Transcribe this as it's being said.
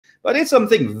But it's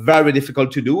something very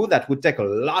difficult to do that would take a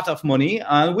lot of money,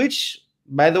 and which,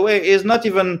 by the way, is not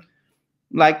even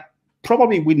like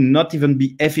probably would not even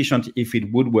be efficient if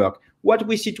it would work. What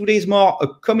we see today is more a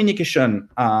communication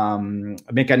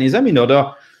mechanism in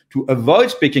order to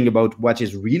avoid speaking about what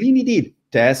is really needed: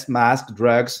 tests, masks,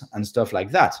 drugs, and stuff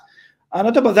like that. And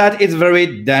on top of that, it's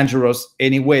very dangerous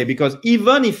anyway, because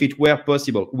even if it were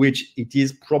possible, which it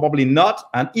is probably not,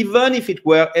 and even if it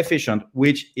were efficient,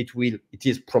 which it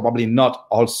is probably not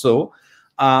also,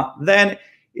 then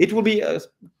it will be a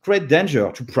great danger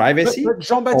to privacy. But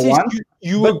Jean-Baptiste,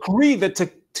 you agree that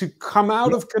to come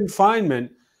out of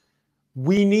confinement,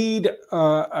 we need,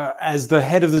 as the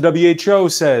head of the WHO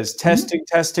says, testing,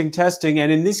 testing,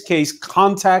 and in this case,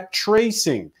 contact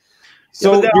tracing.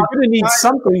 So you're going to need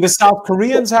something. The South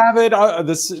Koreans have it.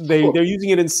 They're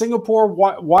using it in Singapore.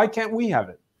 Why can't we have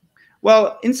it?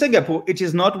 Well, in Singapore, it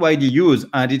is not widely used,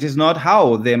 and it is not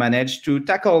how they manage to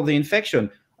tackle the infection.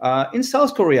 In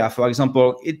South Korea, for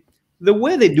example, the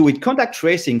way they do it, contact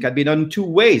tracing can be done two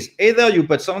ways. Either you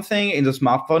put something in the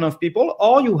smartphone of people,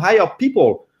 or you hire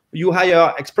people. You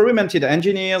hire experimented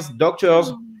engineers,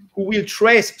 doctors, who will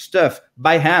trace stuff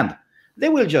by hand. They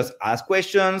will just ask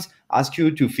questions, ask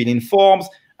you to fill in forms,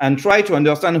 and try to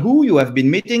understand who you have been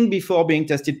meeting before being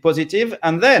tested positive,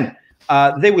 and then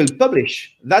they will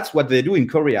publish. That's what they do in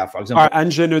Korea, for example.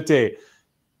 Anne Genetet,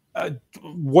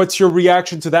 what's your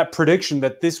reaction to that prediction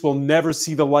that this will never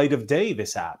see the light of day,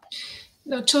 this app?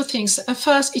 No, two things.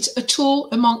 First, it's a tool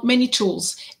among many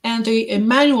tools, and the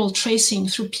manual tracing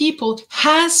through people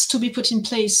has to be put in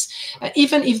place.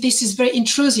 Even if this is very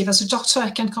intrusive, as a doctor, I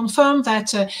can confirm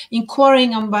that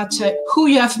inquiring about who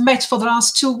you have met for the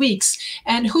last 2 weeks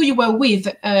and who you were with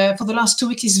for the last 2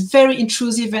 weeks is very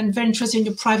intrusive and very intrusive in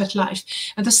your private life.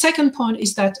 And the second point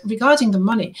is that regarding the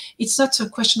money, it's not a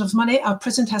question of money. Our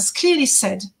president has clearly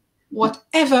said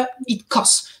whatever it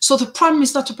costs. So the problem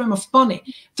is not a problem of money.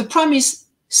 The problem is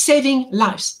saving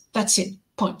lives. That's it.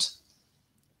 Point.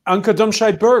 Anke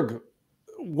Domscheit-Berg,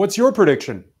 what's your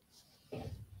prediction?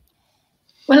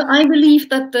 Well, I believe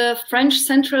that the French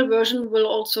central version will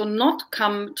also not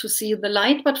come to see the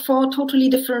light, but for totally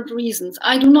different reasons.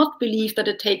 I do not believe that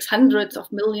it takes hundreds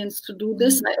of millions to do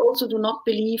this. I also do not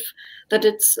believe that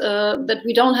that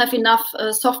we don't have enough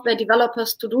software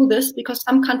developers to do this, because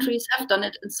some countries have done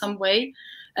it in some way,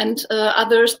 and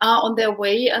others are on their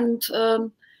way. And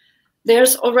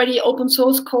there's already open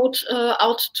source code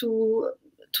out to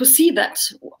see that.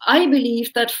 I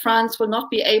believe that France will not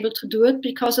be able to do it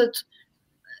because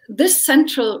this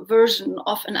central version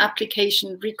of an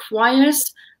application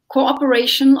requires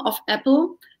cooperation of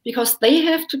Apple, because they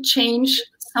have to change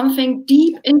something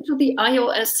deep into the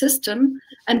iOS system,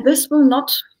 and this will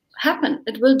not happen.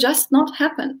 It will just not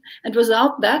happen. And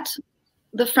without that,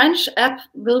 the French app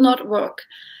will not work.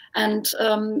 And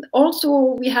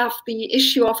also we have the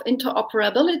issue of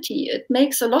interoperability. It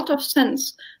makes a lot of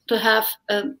sense to have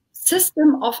a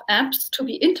system of apps to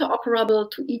be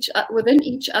interoperable to within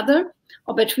each other,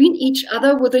 or between each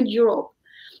other within Europe.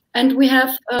 And we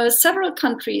have several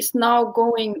countries now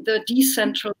going the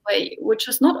decentral way, which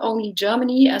is not only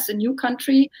Germany as a new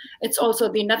country, it's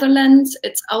also the Netherlands,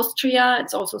 it's Austria,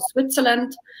 it's also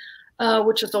Switzerland,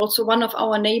 which is also one of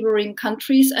our neighboring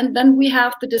countries. And then we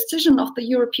have the decision of the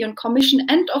European Commission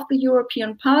and of the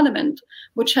European Parliament,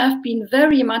 which have been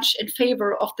very much in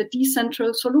favor of the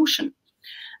decentral solution.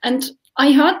 And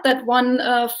I heard that one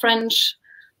French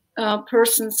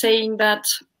person saying that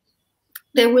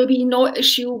there will be no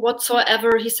issue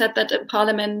whatsoever. He said that in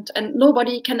Parliament, and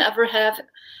nobody can ever have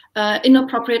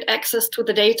inappropriate access to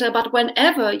the data. But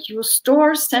whenever you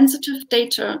store sensitive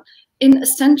data in a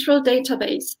central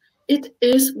database, it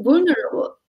is vulnerable.